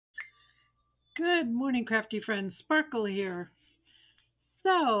Good morning, crafty friends. Sparkle here.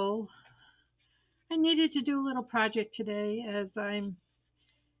 So, I needed to do a little project today as I'm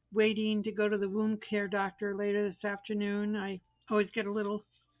waiting to go to the wound care doctor later this afternoon. I always get a little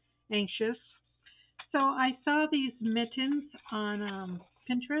anxious. So, I saw these mittens on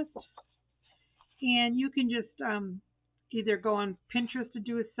Pinterest, and you can just either go on Pinterest to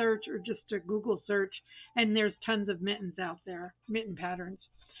do a search or just a Google search, and there's tons of mittens out there, mitten patterns.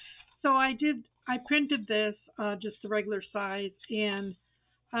 So, I printed this, just the regular size, and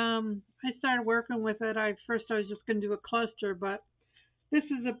I started working with it. I was just going to do a cluster, but this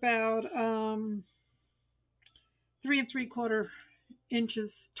is about 3 3/4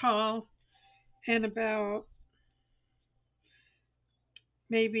 inches tall and about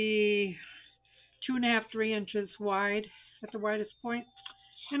maybe 2.5 3 inches wide at the widest point.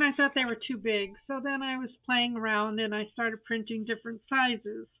 And I thought they were too big, so then I was playing around and I started printing different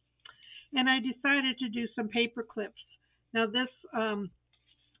sizes. And I decided to do some paper clips. Now this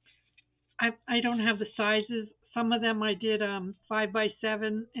I don't have the sizes. Some of them I did 5 by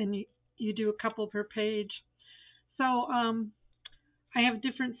 7, and you do a couple per page. So I have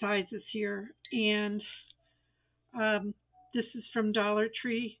different sizes here, and um, this is from Dollar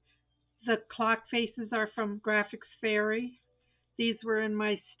Tree. The clock faces are from Graphics Fairy. These were in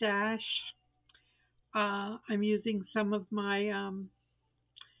my stash. I'm using some of my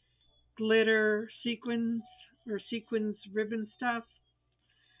glitter sequins or sequins ribbon stuff.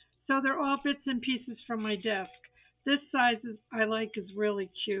 So they're all bits and pieces from my desk. This size I like is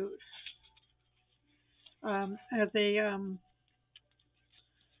really cute as a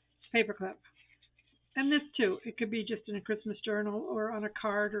paperclip. And this too, it could be just in a Christmas journal or on a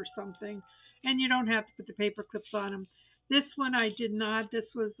card or something. And you don't have to put the paper clips on them. This one I did not. This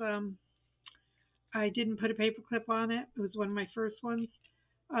was I didn't put a paper clip on it. It was one of my first ones.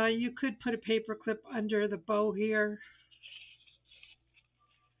 You could put a paper clip under the bow here.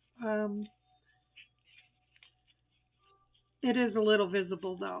 Um, it is a little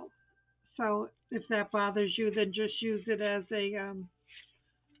visible though. So if that bothers you, then just use it as a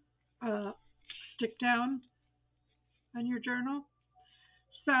stick down on your journal.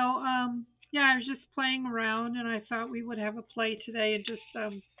 So yeah, I was just playing around, and I thought we would have a play today and just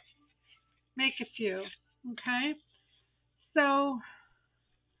make a few. Okay. So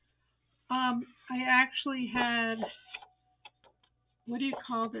I actually had, what do you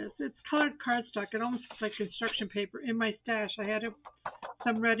call this? It's colored cardstock. It almost looks like construction paper in my stash. I had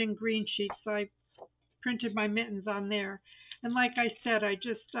some red and green sheets, so I printed my mittens on there. And like I said, I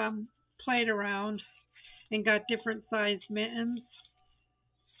just played around and got different size mittens.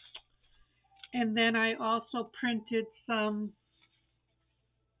 And then I also printed some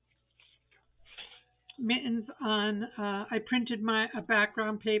mittens on, I printed my a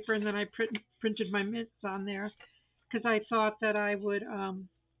background paper, and then I printed my mittens on there because I thought that I would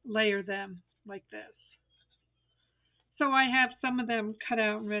layer them like this. So I have some of them cut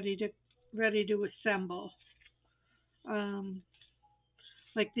out and ready to assemble. Um,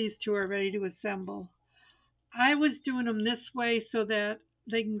 like these two are ready to assemble. I was doing them this way so that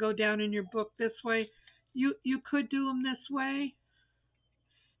they can go down in your book this way. You could do them this way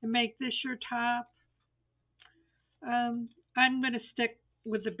and make this your top. I'm going to stick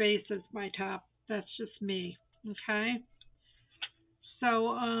with the base as my top. That's just me. Okay.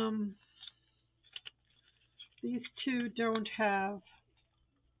 So these two don't have.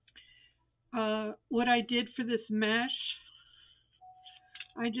 What I did for this mesh,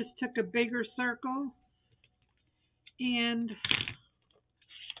 I just took a bigger circle and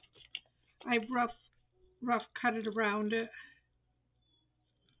I rough cut it around it.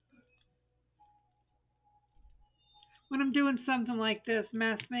 When I'm doing something like this,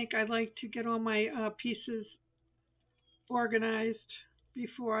 mass make, I like to get all my pieces organized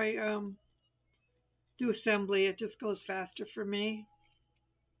before I do assembly. It just goes faster for me.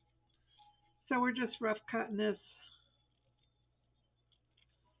 So we're just rough cutting this.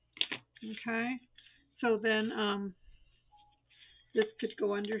 Okay. So then this could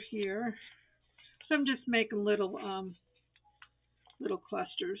go under here. So I'm just making little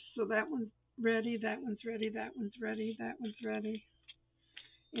clusters. So that one's ready, that one's ready, that one's ready, that one's ready.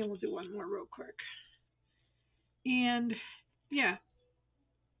 And we'll do one more real quick. And yeah.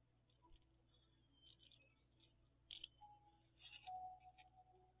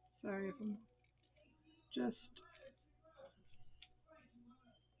 Sorry if I'm just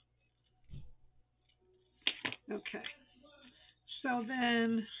okay. So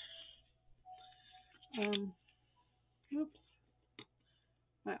then oops,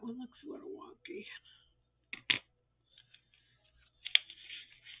 that one looks a little wonky.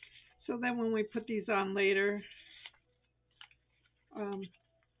 So then when we put these on later, um,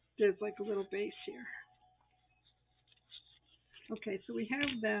 there's like a little base here. Okay, so we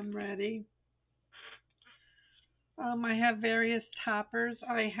have them ready. I have various toppers.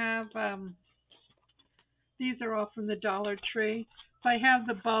 I have, these are all from the Dollar Tree. So I have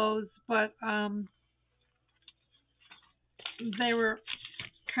the bows, but they were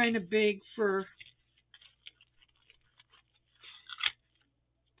kind of big for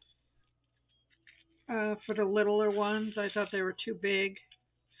the littler ones. I thought they were too big.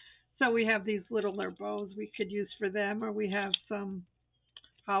 So we have these littler bows we could use for them, or we have some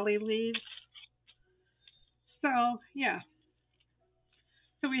holly leaves. So yeah,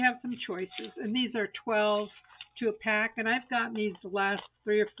 so we have some choices, and these are 12 to a pack, and I've gotten these the last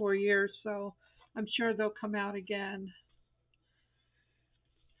 3 or 4 years, so I'm sure they'll come out again.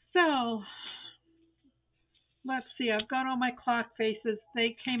 So let's see, I've got all my clock faces.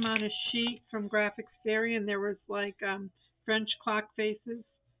 They came on a sheet from Graphics Fairy, and there was like French clock faces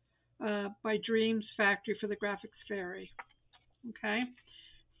by Dreams Factory for the Graphics Fairy. Okay,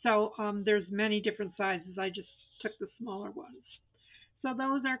 so there's many different sizes. I just took the smaller ones. So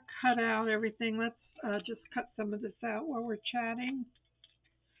those are cut out, everything. Let's just cut some of this out while we're chatting.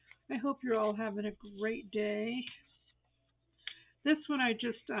 I hope you're all having a great day. This one I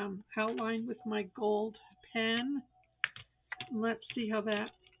just outlined with my gold pen. Let's see how that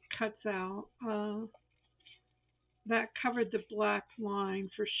cuts out. That covered the black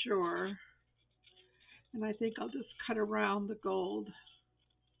line for sure. And I think I'll just cut around the gold.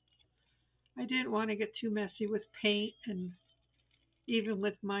 I didn't want to get too messy with paint, and even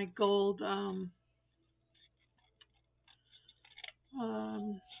with my gold um,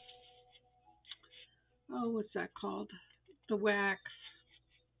 oh, what's that called? The wax.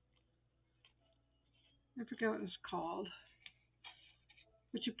 I forget what it's called.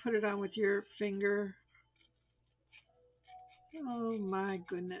 But you put it on with your finger. Oh my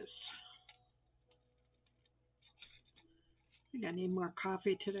goodness. I think I need more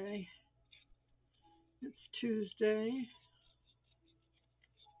coffee today. It's Tuesday.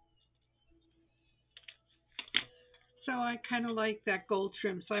 So I kind of like that gold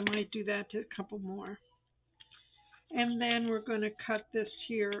trim, so I might do that to a couple more. And then we're going to cut this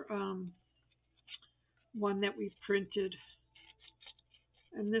here one that we printed.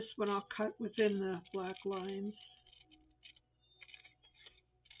 And this one I'll cut within the black lines.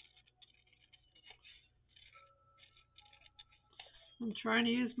 I'm trying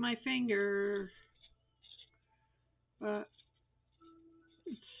to use my finger, but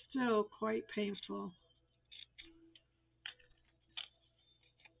it's still quite painful.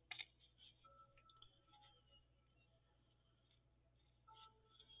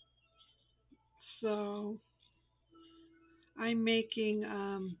 So I'm making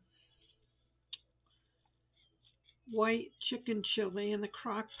white chicken chili in the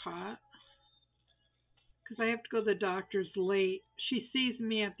crock pot because I have to go to the doctor's late. She sees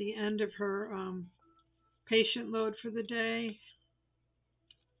me at the end of her patient load for the day,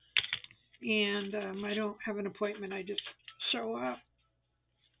 and I don't have an appointment. I just show up.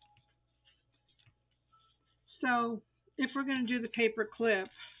 So if we're going to do the paper clip,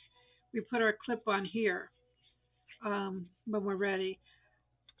 we put our clip on here when we're ready.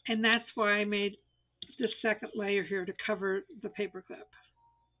 And that's why I made the second layer here to cover the paper clip.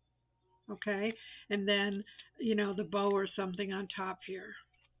 Okay, and then the bow or something on top here.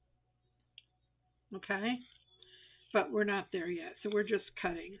 Okay, but we're not there yet, so we're just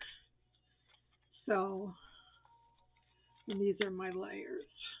cutting. So, and these are my layers.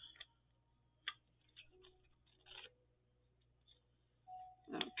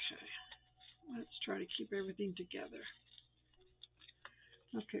 Okay, let's try to keep everything together.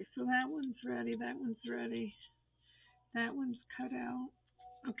 Okay, so that one's ready, that one's ready, that one's cut out.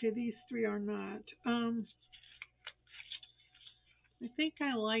 Okay, these three are not. I think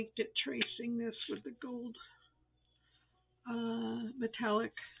I liked it tracing this with the gold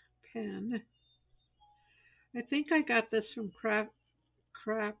metallic pen. I think I got this from Crap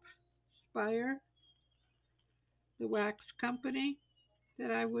Spire, the wax company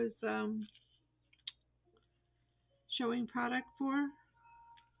that I was showing product for.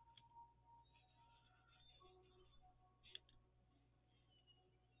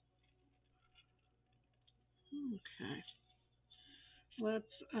 Okay, let's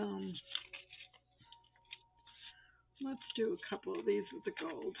let's do a couple of these with the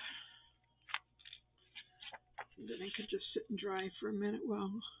gold. And then I could just sit and dry for a minute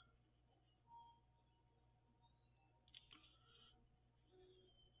while.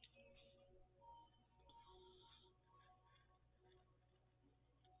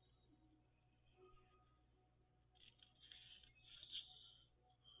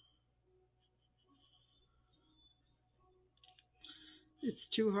 It's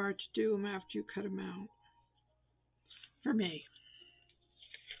too hard to do them after you cut them out, for me.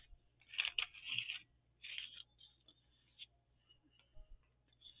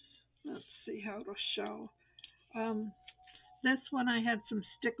 Let's see how it'll show. Um, this one I had some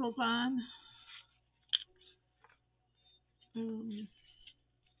stickles on. Um,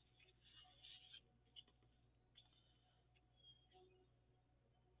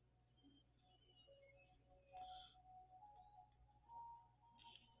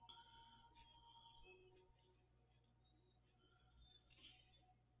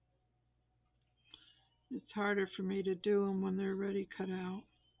 it's harder for me to do them when they're already cut out.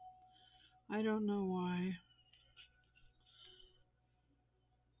 I don't know why.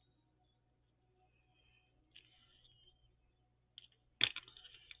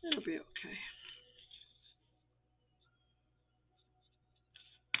 It'll be okay.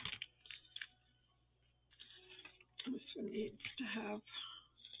 This one needs to have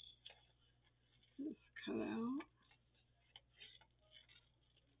this cut out.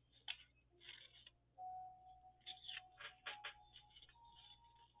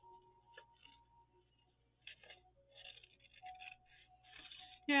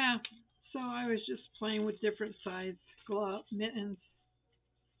 Yeah, so I was just playing with different size glove mittens.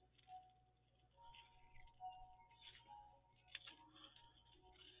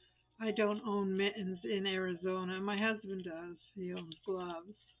 I don't own mittens in Arizona. My husband does. He owns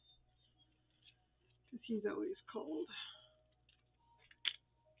gloves because he's always cold.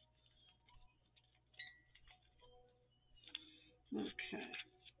 Okay,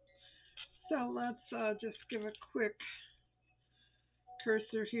 so let's just give a quick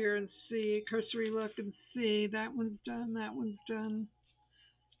cursor here and see, cursory look and see. That one's done, that one's done.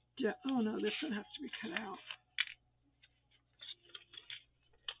 Oh no, this one has to be cut out.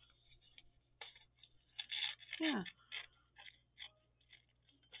 Yeah.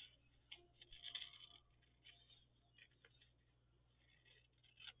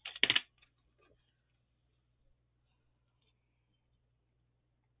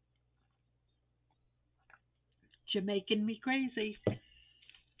 Jamaican me crazy.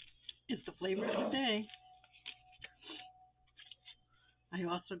 It's the flavor of the day. I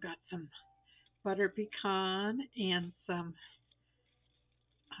also got some butter pecan and some,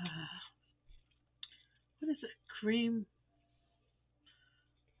 what is it, cream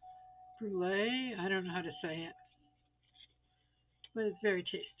brulee? I don't know how to say it, but it's very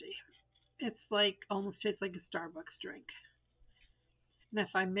tasty. It's like, almost tastes like a Starbucks drink. And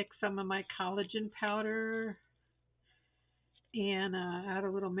if I mix some of my collagen powder and add a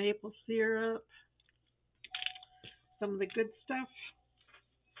little maple syrup, some of the good stuff,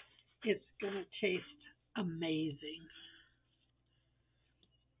 it's going to taste amazing.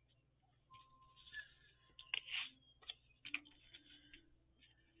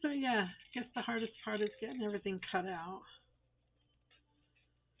 So yeah, I guess the hardest part is getting everything cut out.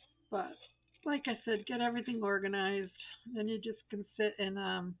 But like I said, get everything organized. Then you just can sit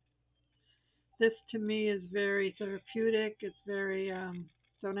and this to me is very therapeutic. It's very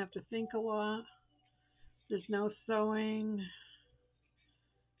don't have to think a lot. There's no sewing.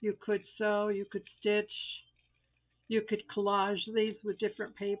 You could sew, you could stitch, you could collage these with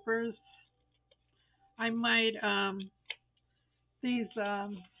different papers. I might these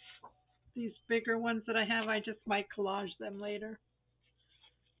these bigger ones that I have, I just might collage them later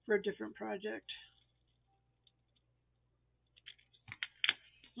for a different project.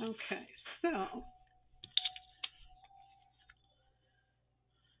 Okay, so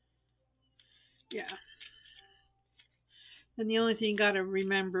yeah. And the only thing you got to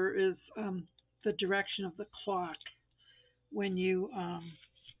remember is the direction of the clock when you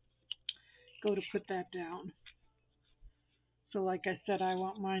go to put that down. So like I said, I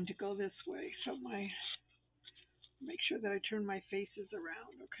want mine to go this way. So make sure that I turn my faces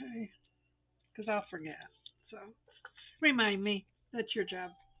around, okay? Because I'll forget. So remind me. That's your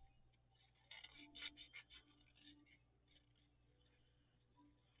job.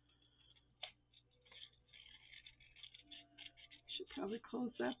 Should probably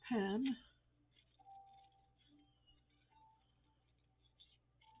close that pen.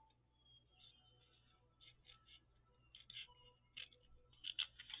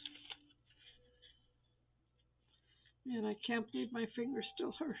 And I can't believe my finger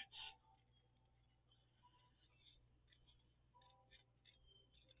still hurts.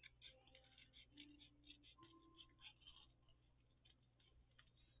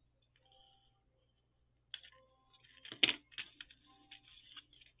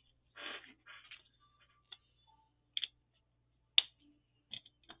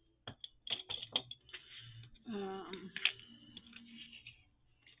 Um,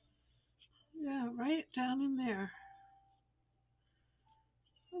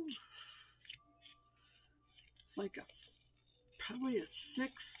 like probably a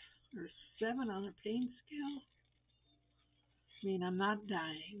 6 or 7 on the pain scale. I mean, I'm not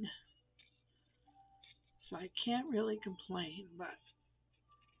dying, so I can't really complain, but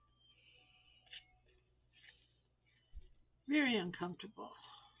very uncomfortable.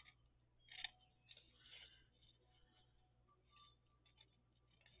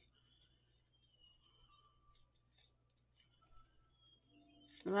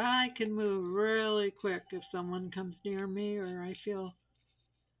 But I can move really quick if someone comes near me or I feel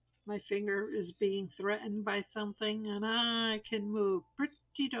my finger is being threatened by something, and I can move pretty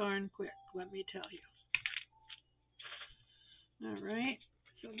darn quick, let me tell you. All right,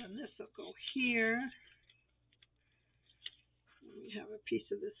 so then this will go here. We have a piece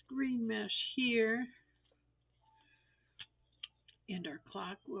of this green mesh here, and our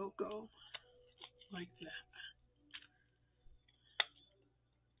clock will go like that.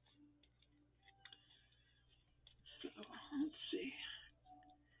 So let's see.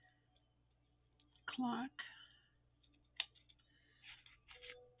 Clock,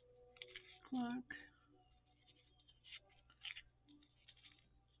 clock.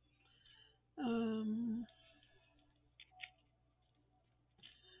 Um,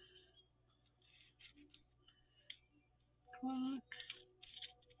 Clock.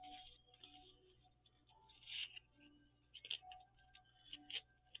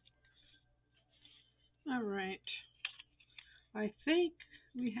 All right. I think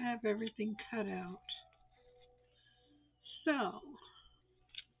we have everything cut out. So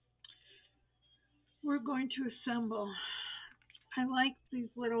we're going to assemble. I like these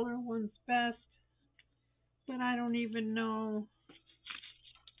littler ones best, but I don't even know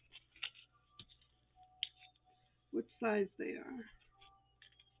what size they are.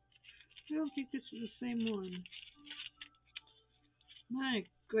 I don't think this is the same one. My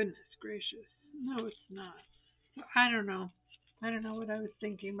goodness gracious. No, it's not. So I don't know. I don't know what I was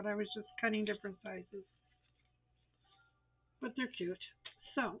thinking, but I was just cutting different sizes. But they're cute.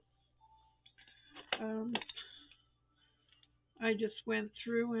 So, um, I just went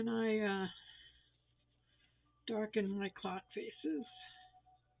through and I darkened my clock faces.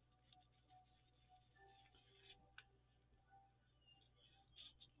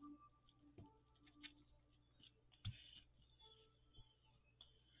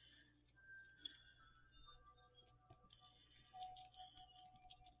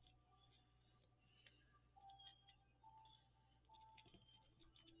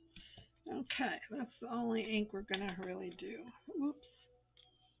 Okay, that's the only ink we're going to really do. Whoops.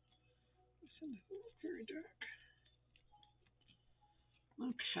 This is very dark.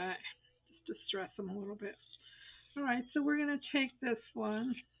 Okay, just to stress them a little bit. All right, so we're going to take this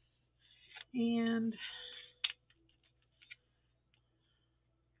one and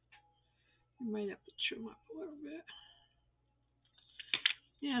you might have to trim up a little bit.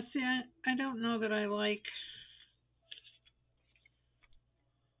 Yeah, see, I don't know that I like,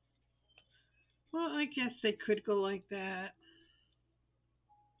 well, I guess they could go like that.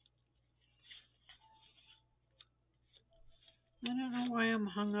 I don't know why I'm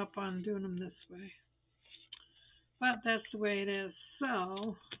hung up on doing them this way, but that's the way it is.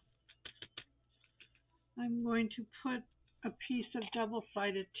 So I'm going to put a piece of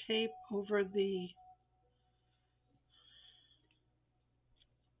double-sided tape over the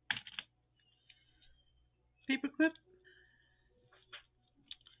paper clip,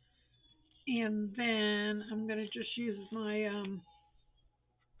 and then I'm going to just use my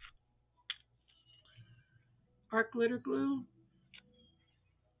art glitter glue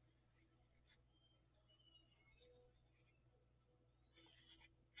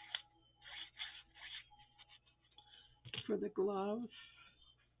for the glove.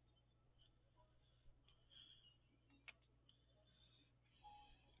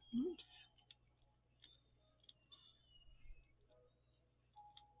 Oops.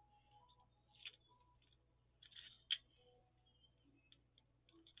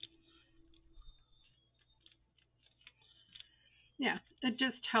 Yeah, it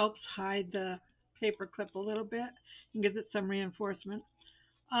just helps hide the paper clip a little bit and gives it some reinforcement.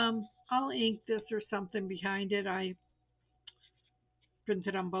 I'll ink this or something behind it. I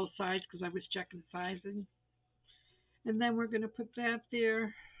printed on both sides because I was checking sizing. And then we're going to put that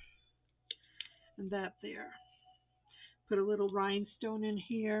there and that there. Put a little rhinestone in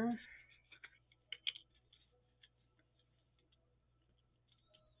here.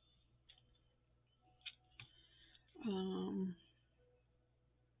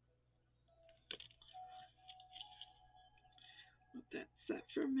 Let that set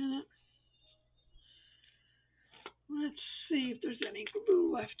for a minute. Let's see if there's any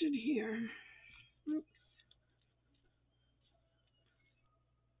glue left in here. Oops.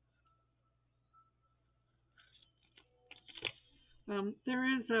 There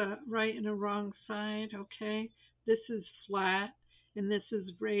is a right and a wrong side, okay? This is flat and this is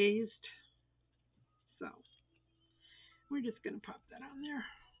raised. So we're just going to pop that on there.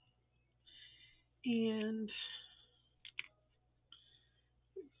 And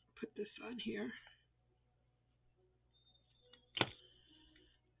put this on here.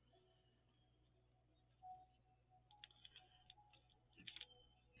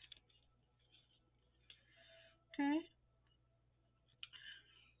 Okay.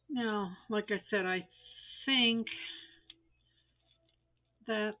 Now, like I said, I think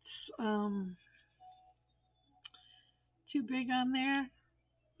that's too big on there.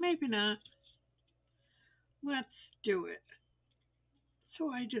 Maybe not. Let's do it. So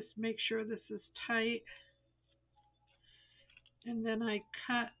I just make sure this is tight. And then I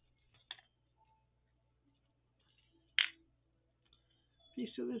cut a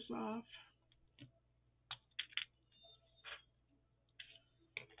piece of this off.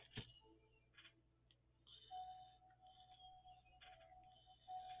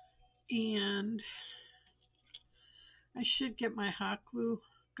 And I should get my hot glue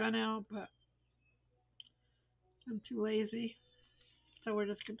gun out, but I'm too lazy. So we're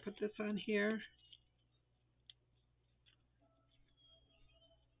just going to put this on here.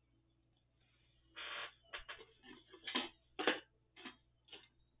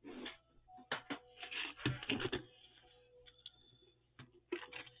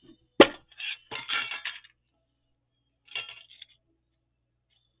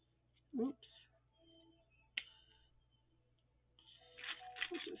 Oops.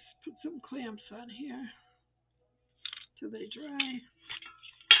 I'll just put some clamps on here till they dry.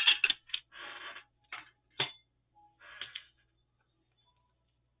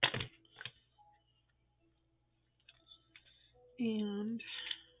 And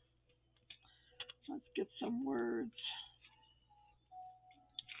let's get some words.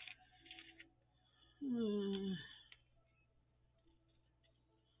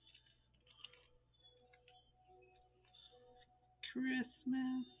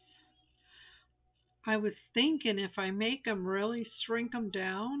 Christmas. I was thinking if I make them really shrink them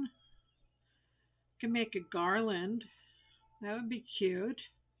down, I can make a garland. That would be cute.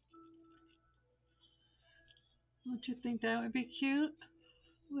 Don't you think that would be cute?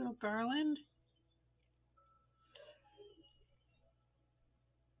 A little garland.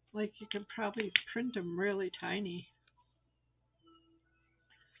 Like you could probably print them really tiny.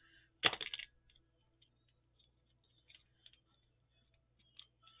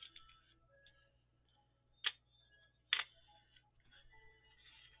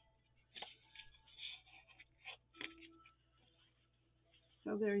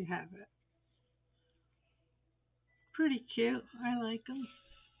 So there you have it. Pretty cute. I like them.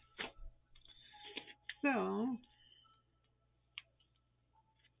 So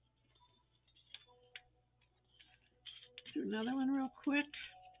do another one real quick.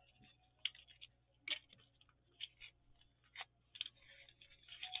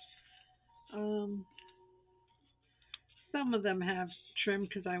 Some of them have trim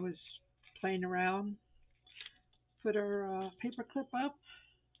because I was playing around. Put our paper clip up.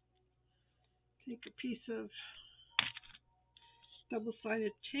 Take a piece of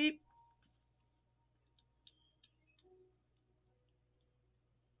double-sided tape.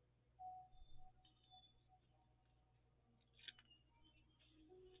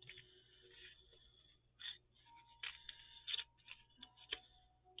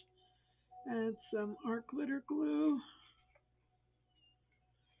 Add some art glitter glue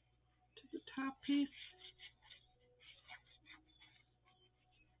to the top piece.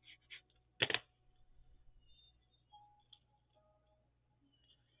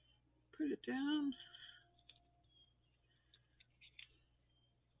 Put it down.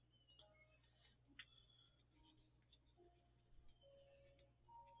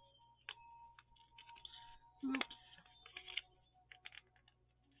 Oops.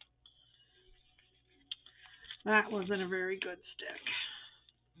 That wasn't a very good stick.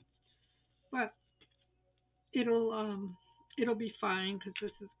 But it'll be fine because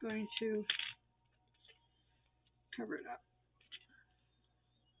this is going to cover it up.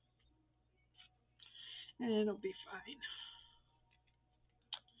 And it'll be fine.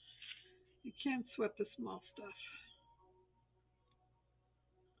 You can't sweat the small stuff.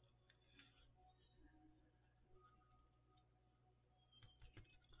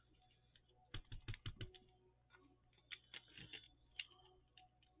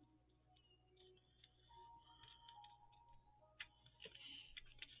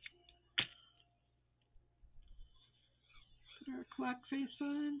 Put our clock face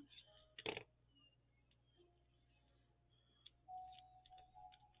on.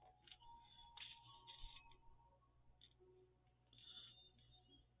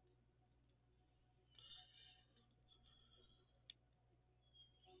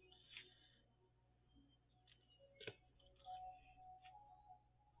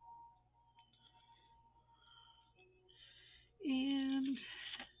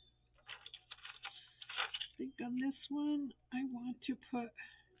 this one I want to put,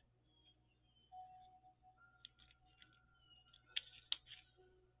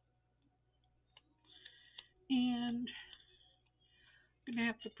 and I'm going to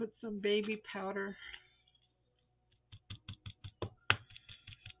have to put some baby powder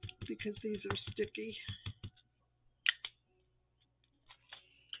because these are sticky.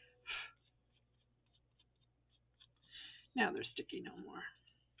 Now they're sticky no more.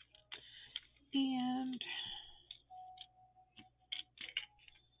 And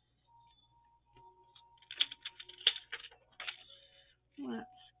let's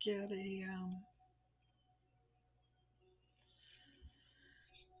get a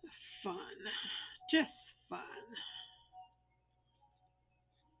fun, just fun.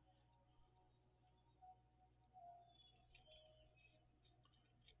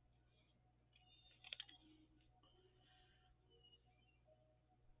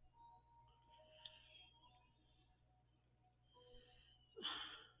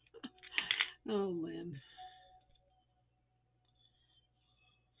 Oh, Lynn.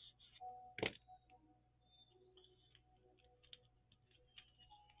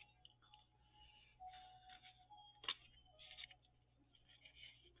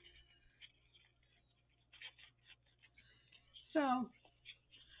 So,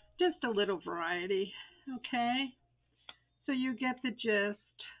 just a little variety, okay? So you get the gist.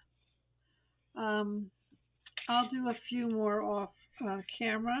 Um, I'll do a few more off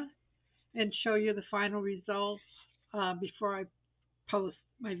camera and show you the final results before I post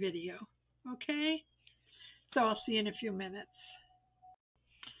my video, okay? So I'll see you in a few minutes.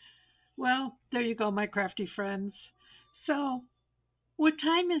 Well, there you go, my crafty friends. So, what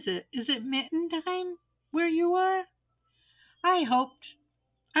time is it? Is it mitten time where you are? I hoped.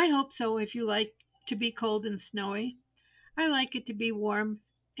 I hope so if you like to be cold and snowy. I like it to be warm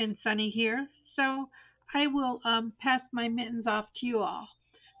and sunny here. So I will pass my mittens off to you all.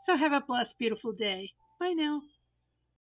 So have a blessed, beautiful day. Bye now.